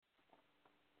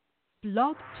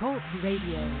Blog Talk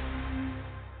Radio.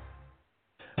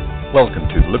 Welcome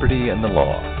to Liberty and the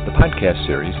Law, the podcast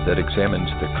series that examines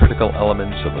the critical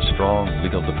elements of a strong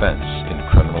legal defense in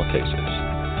criminal cases.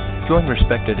 Join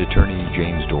respected attorney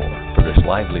James Doerr for this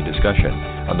lively discussion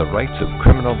on the rights of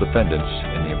criminal defendants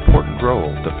and the important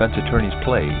role defense attorneys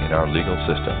play in our legal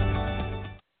system.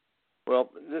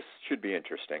 Well, this should be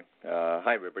interesting.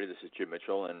 Hi, everybody. This is Jim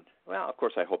Mitchell, and, well, of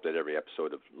course, I hope that every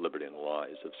episode of Liberty and the Law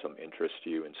is of some interest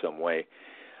to you in some way.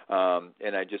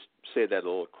 And I just say that a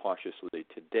little cautiously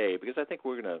today because I think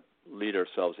we're going to lead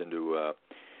ourselves into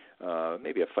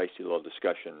maybe a feisty little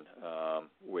discussion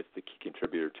with the key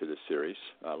contributor to this series,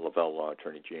 Lavelle Law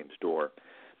Attorney James Doerr.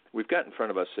 We've got in front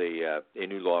of us a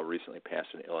new law recently passed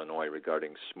in Illinois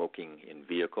regarding smoking in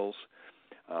vehicles.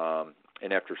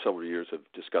 And after several years of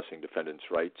discussing defendants'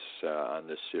 rights on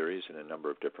this series in a number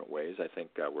of different ways, I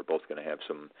think we're both going to have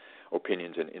some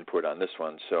opinions and input on this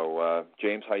one. So,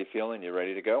 James, how you feeling? You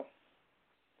ready to go?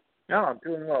 No, I'm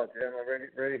doing well, Jim. I'm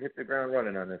ready to hit the ground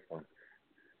running on this one.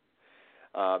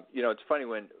 It's funny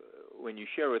when you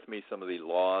share with me some of the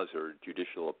laws or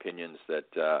judicial opinions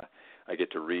that I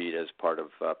get to read as part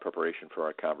of preparation for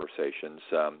our conversations.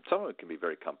 Some of it can be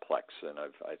very complex, and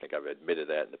I think I've admitted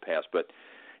that in the past, but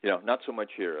not so much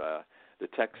here. The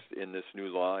text in this new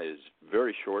law is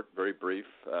very short, very brief.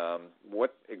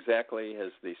 What exactly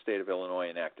has the state of Illinois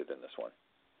enacted in this one?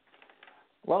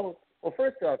 Well,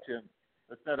 first off, Jim,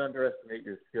 let's not underestimate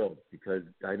your skills because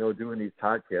I know doing these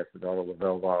podcasts with all the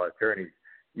Lavelle Law attorneys,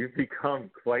 you've become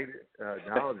quite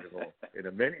knowledgeable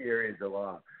in many areas of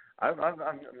law. I'm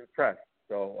impressed.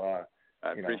 So I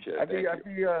appreciate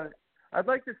it. I'd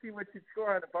like to see what you'd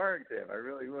score on the bar exam. I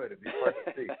really would. It'd be fun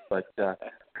to see.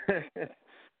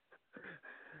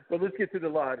 But let's get to the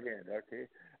law at hand, okay?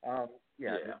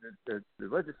 The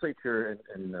legislature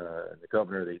and the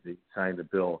governor, they signed a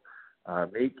bill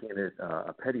making it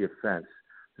a petty offense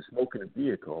to smoke in a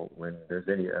vehicle when there's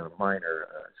any minor,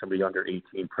 somebody under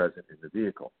 18 present in the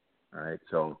vehicle. All right,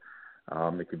 so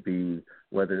it could be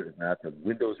whether or not the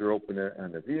windows are open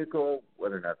on the vehicle,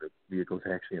 whether or not the vehicle is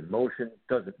actually in motion,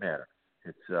 doesn't matter.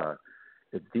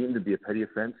 It's deemed to be a petty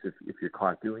offense if you're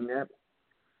caught doing that.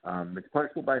 It's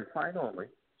punishable by a fine only,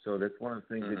 so that's one of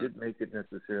the things. They didn't make it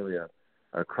necessarily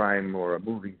a crime or a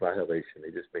moving violation.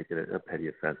 They just make it a petty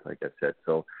offense, like I said.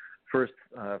 So first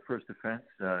offense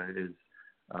is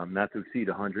not to exceed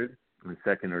 $100, and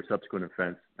second or subsequent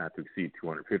offense not to exceed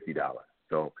 $250.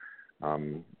 So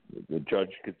the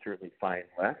judge could certainly fine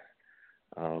less,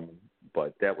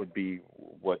 but that would be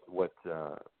what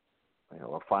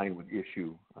a fine would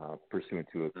issue pursuant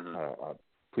to a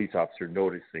police officer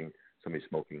noticing somebody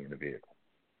smoking in the vehicle.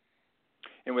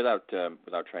 And without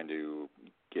trying to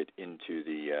get into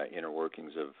the inner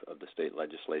workings of the state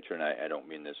legislature, and I don't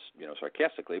mean this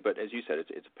sarcastically, but as you said,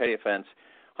 it's a petty offense,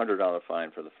 $100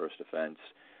 fine for the first offense.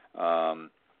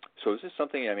 So is this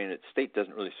something? I mean, the state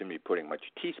doesn't really seem to be putting much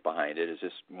teeth behind it. Is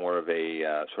this more of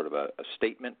a sort of a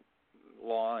statement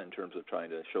law in terms of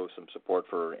trying to show some support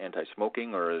for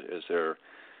anti-smoking, or is there,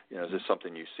 is this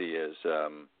something you see as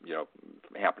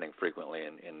happening frequently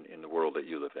in the world that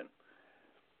you live in?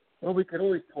 Well, we could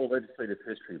always pull legislative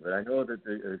history, but I know that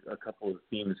a couple of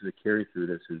themes that carry through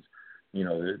this is,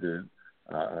 the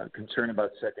concern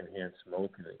about secondhand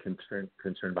smoke and the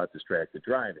concern about distracted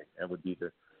driving. That would be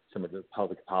some of the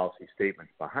public policy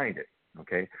statements behind it.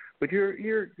 Okay, but you're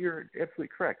absolutely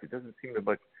correct. It doesn't seem to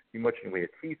be much in the way of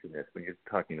teeth in this when you're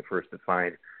talking the first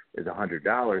fine is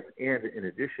 $100, and in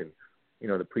addition,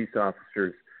 the police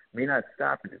officers may not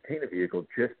stop and detain a vehicle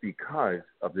just because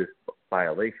of this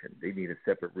violation. They need a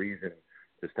separate reason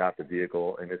to stop the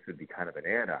vehicle, and this would be kind of an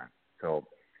add-on. So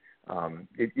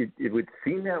it would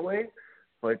seem that way,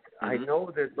 but I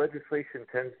know that legislation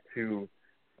tends to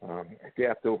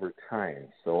adapt over time.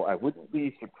 So I wouldn't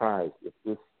be surprised if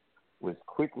this was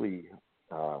quickly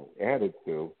added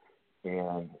to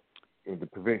and the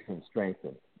provision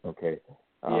strengthened. Okay.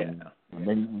 And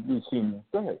then you seem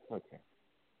go ahead. Okay.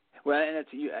 Well, and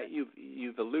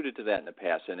you've alluded to that in the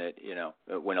past, and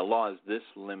when a law is this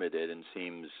limited and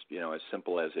seems as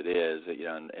simple as it is,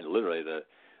 and literally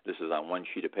this is on one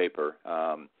sheet of paper.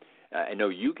 I know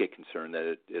you get concerned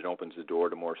that it opens the door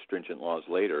to more stringent laws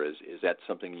later. Is that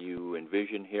something you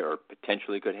envision here, or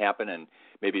potentially could happen? And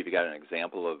maybe if you got an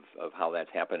example of how that's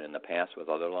happened in the past with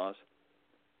other laws.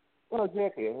 Well,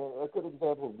 exactly. A good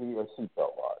example would be our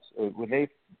seatbelt laws. When they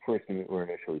first were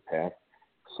initially passed,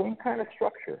 same kind of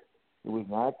structure. It was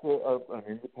not an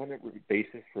independent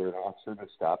basis for an officer to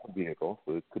stop a vehicle,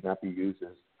 so it could not be used as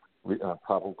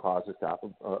probable cause to stop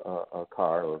a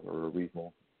car or a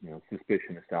reasonable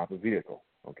suspicion to stop a vehicle.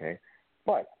 Okay,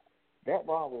 but that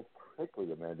law was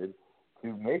quickly amended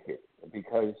to make it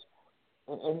because,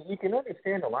 and you can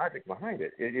understand the logic behind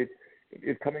it.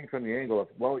 It's coming from the angle of,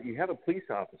 well, you have a police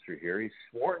officer here, he's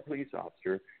a sworn police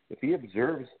officer. If he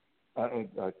observes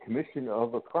a commission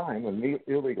of a crime, an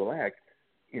illegal act,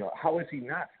 how is he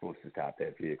not supposed to stop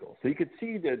that vehicle? So you could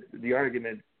see the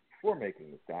argument for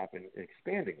making the stop and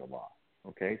expanding the law.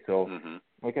 Okay, so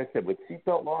like I said, with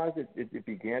seatbelt laws, it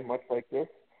began much like this,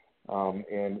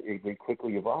 and it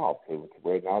quickly evolved to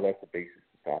where now that's the basis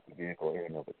to stop the vehicle in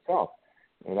and of itself.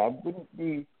 And I wouldn't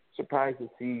be surprised to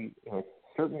see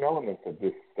certain elements of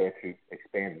this statute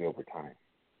expanded over time.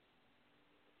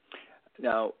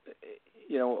 Now,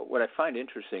 what I find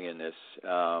interesting in this,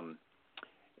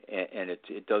 and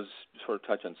it does sort of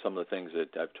touch on some of the things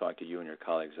that I've talked to you and your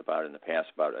colleagues about in the past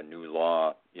about a new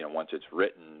law. Once it's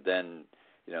written, then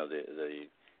the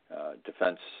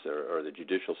defense or the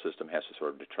judicial system has to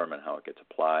sort of determine how it gets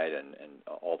applied and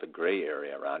all the gray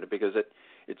area around it, because it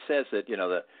says that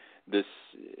the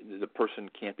person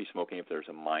can't be smoking if there's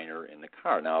a minor in the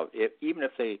car. Now, even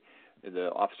if the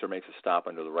officer makes a stop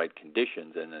under the right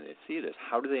conditions and then they see this,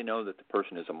 how do they know that the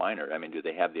person is a minor? I mean, do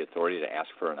they have the authority to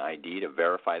ask for an ID to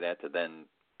verify that to then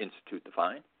institute the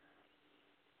fine?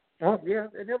 Yeah,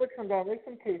 and that would come down. There's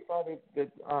some case law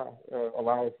that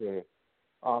allows the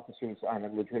officers on a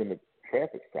legitimate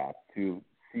traffic stop to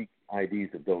seek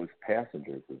IDs of those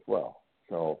passengers as well.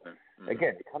 So,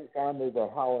 again, it comes down to the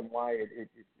how and why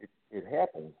it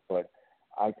happens, but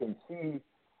I can see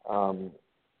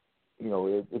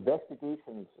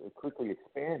investigations quickly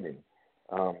expanding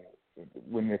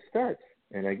when this starts.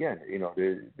 And again,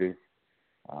 there's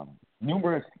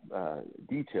numerous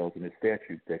details in the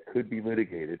statute that could be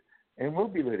litigated and will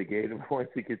be litigated once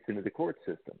it gets into the court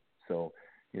system. So,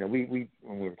 we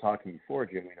when we were talking before,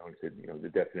 Jim, we noticed that the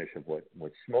definition of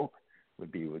what smoke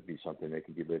would be something that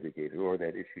could be litigated, or that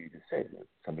issue you just said,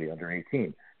 somebody under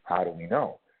 18. How do we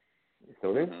know?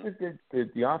 So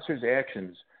the officer's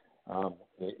actions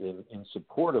in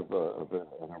support of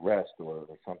an arrest or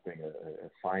something, a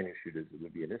fine issued as it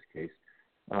would be in this case,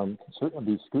 can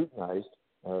certainly be scrutinized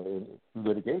in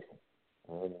litigation.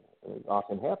 And it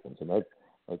often happens. And that,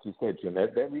 like you said, Jim,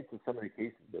 that leads to some of the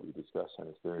cases that we discussed on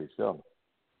this very show.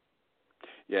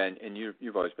 Yeah, and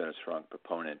you've always been a strong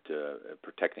proponent of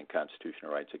protecting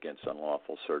constitutional rights against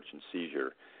unlawful search and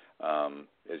seizure.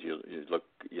 As you look,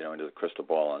 into the crystal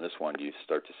ball on this one, do you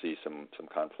start to see some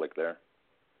conflict there?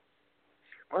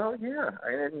 Well, yeah,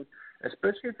 and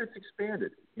especially if it's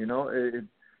expanded. Will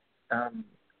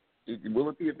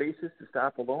it be a basis to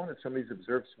stop alone if somebody's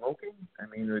observed smoking? I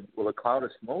mean, will a cloud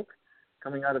of smoke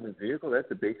coming out of a vehicle,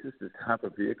 that's a basis to stop a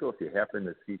vehicle if you happen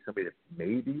to see somebody that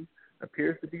maybe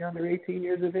appears to be under 18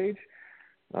 years of age?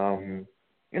 And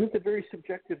it's a very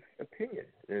subjective opinion,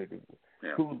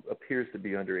 who appears to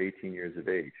be under 18 years of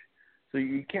age. So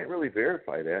you can't really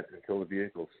verify that until the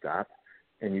vehicle stops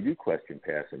and you do question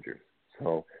passengers.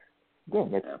 So,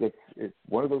 again, it's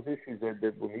one of those issues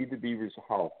that will need to be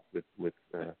resolved with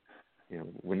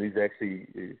when these actually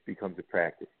becomes a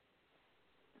practice.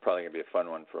 Probably going to be a fun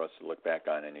one for us to look back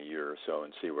on in a year or so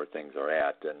and see where things are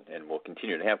at. And we'll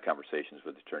continue to have conversations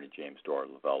with Attorney James Doerr,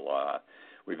 Lavelle Law.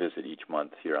 We visit each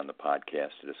month here on the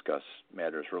podcast to discuss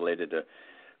matters related to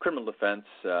criminal defense,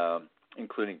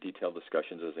 including detailed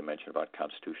discussions, as I mentioned, about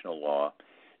constitutional law.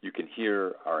 You can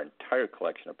hear our entire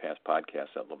collection of past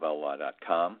podcasts at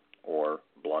lavellelaw.com or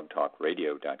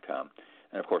blogtalkradio.com.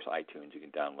 And, of course, iTunes you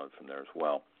can download from there as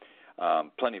well.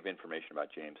 Plenty of information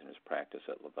about James and his practice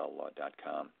at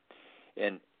lavellelaw.com.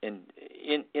 And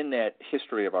in that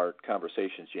history of our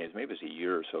conversations, James, maybe it was a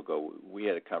year or so ago, we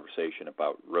had a conversation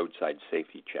about roadside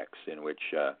safety checks in which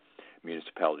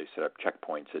municipalities set up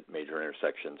checkpoints at major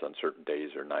intersections on certain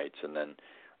days or nights and then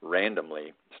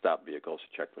randomly stop vehicles to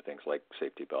check for things like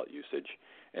safety belt usage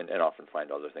and often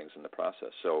find other things in the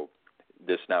process. So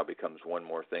this now becomes one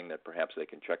more thing that perhaps they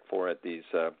can check for at these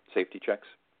safety checks?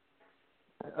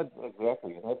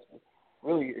 Exactly. And that's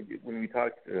really, when we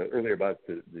talked earlier about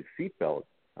the seatbelt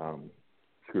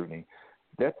scrutiny,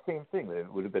 that same thing. There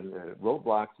would have been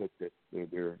roadblocks that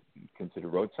they're considered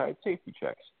roadside safety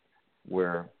checks,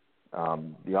 where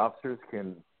the officers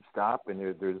can stop, and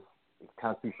there's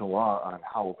constitutional law on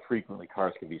how frequently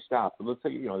cars can be stopped. But let's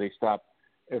say, they stop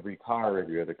every car,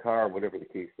 every other car, whatever the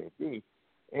case may be.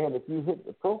 And if you hit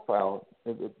the profile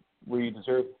where you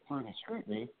deserve further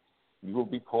scrutiny, you will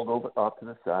be pulled over off to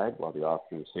the side while the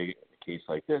officers say, in a case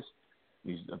like this,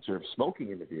 you observe smoking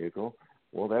in the vehicle.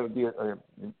 Well, that would be a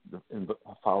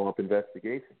follow-up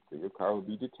investigation. So your car would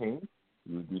be detained.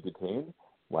 You would be detained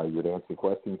while you would answer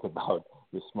questions about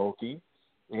the smoking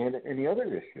and any other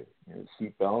issue,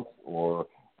 seat belts or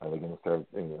Are they going to start,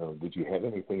 did you have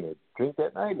anything to drink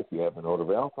that night? If you have an odor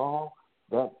of alcohol,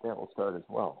 that will start as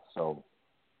well. So,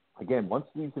 again, once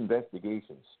these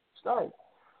investigations start,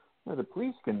 the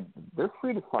police they're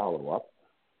free to follow up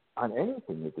on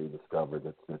anything that they discover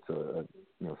that's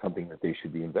something that they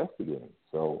should be investigating.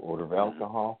 So, odor of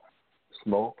alcohol,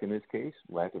 smoke in this case,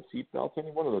 lack of seatbelts, any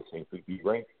one of those things would be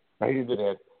right into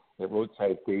that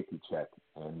roadside safety check.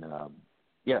 And,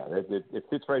 it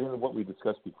fits right into what we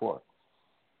discussed before.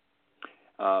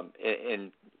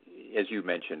 And as you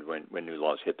mentioned, when new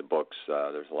laws hit the books,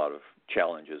 there's a lot of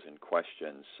challenges and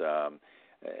questions.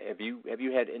 Have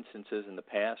you had instances in the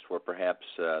past where perhaps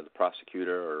the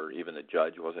prosecutor or even the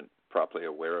judge wasn't properly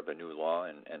aware of a new law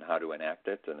and how to enact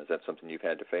it? And is that something you've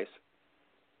had to face?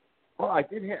 Well, I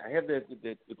did. I had the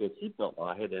seatbelt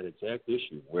law. I had that exact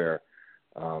issue where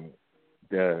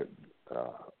a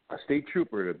state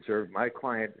trooper had observed my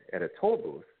client at a toll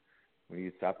booth when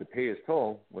he stopped to pay his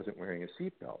toll, wasn't wearing a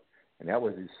seatbelt, and that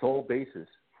was his sole basis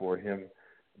for him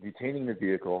detaining the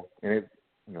vehicle, and it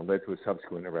led to a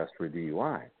subsequent arrest for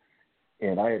DUI.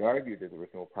 And I had argued that there was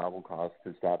no probable cause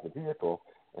to stop the vehicle,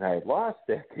 and I had lost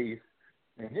that case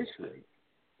initially.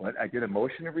 But I did a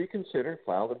motion to reconsider,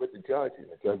 filed it with the judge, and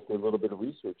the judge did a little bit of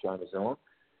research on his own,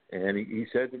 and he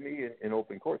said to me in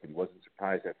open court that he wasn't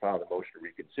surprised I filed a motion to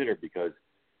reconsider because,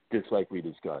 just like we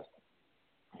discussed,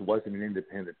 it wasn't an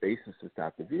independent basis to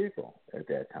stop the vehicle at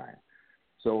that time.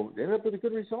 So it ended up with a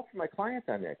good result for my client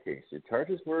on that case. The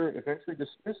charges were eventually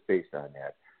dismissed based on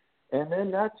that. And then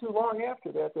not too long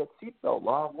after that, that seatbelt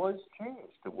law was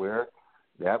changed to where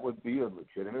that would be a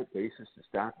legitimate basis to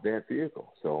stop that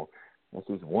vehicle. So this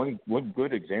is one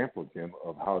good example, Jim,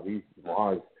 of how these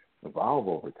laws evolve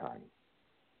over time.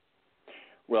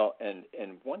 Well, and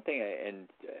one thing,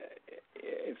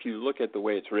 if you look at the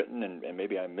way it's written, and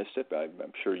maybe I missed it, but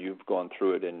I'm sure you've gone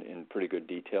through it in pretty good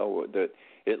detail, that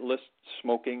it lists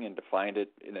smoking and defined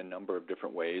it in a number of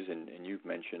different ways, and you've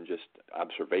mentioned just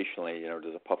observationally,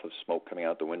 does a puff of smoke coming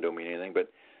out the window mean anything?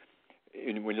 But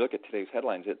when you look at today's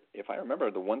headlines, if I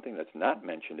remember, the one thing that's not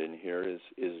mentioned in here is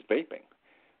vaping.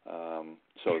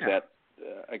 So is that,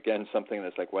 again, something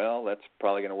that's like, well, that's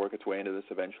probably going to work its way into this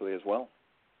eventually as well?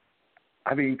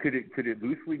 I mean, could it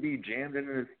loosely be jammed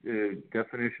into this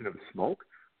definition of smoke,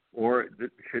 or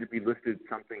should it be listed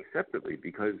something separately?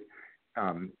 Because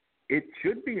it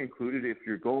should be included if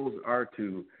your goals are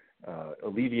to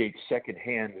alleviate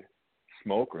secondhand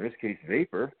smoke, or in this case,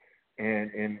 vapor,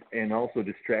 and also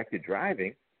distracted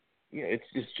driving. It's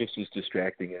just as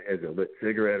distracting as a lit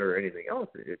cigarette or anything else,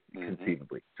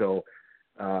 conceivably. So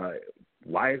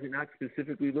why is it not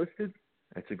specifically listed?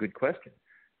 That's a good question.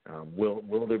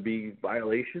 Will there be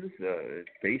violations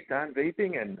based on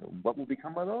vaping, and what will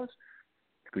become of those?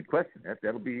 It's a good question.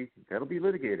 That'll be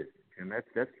litigated, and that's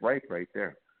right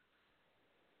there.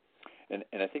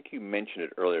 And I think you mentioned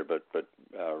it earlier, but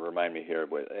remind me here.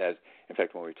 As in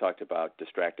fact, when we talked about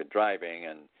distracted driving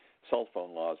and cell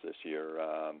phone laws this year,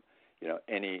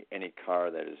 any car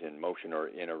that is in motion or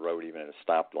in a road, even at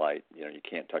a stoplight, you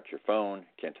can't touch your phone,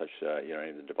 can't touch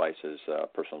any of the devices,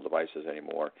 personal devices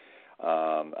anymore.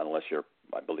 Unless you're,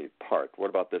 I believe, parked. What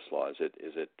about this law? Is it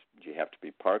do you have to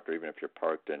be parked, or even if you're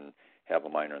parked and have a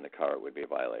minor in the car, it would be a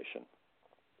violation?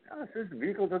 No, it says the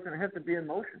vehicle doesn't have to be in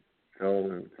motion.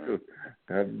 So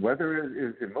whether it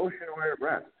is in motion or at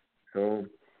rest. So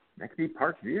that could be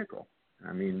parked vehicle.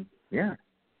 I mean, yeah,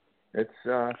 it's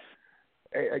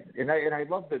and I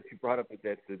love that you brought up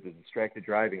that the distracted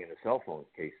driving in the cell phone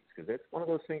cases, because that's one of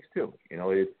those things too.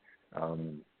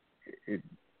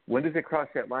 When does it cross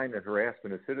that line of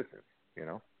harassment of citizens,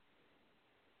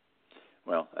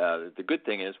 Well, the good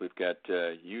thing is we've got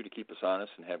you to keep us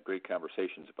honest and have great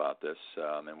conversations about this,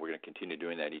 and we're going to continue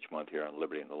doing that each month here on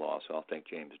Liberty and the Law. So I'll thank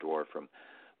James Doerr from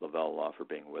Lavelle Law for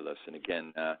being with us. And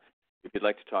again, if you'd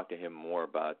like to talk to him more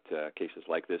about cases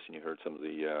like this, and you heard some of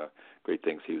the great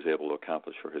things he was able to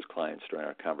accomplish for his clients during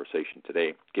our conversation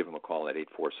today, give him a call at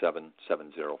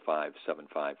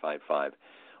 847-705-7555.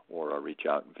 or reach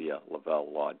out via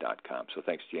lavellelaw.com. So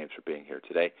thanks, James, for being here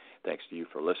today. Thanks to you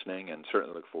for listening, and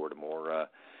certainly look forward to more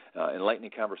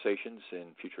enlightening conversations in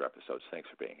future episodes. Thanks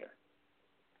for being here.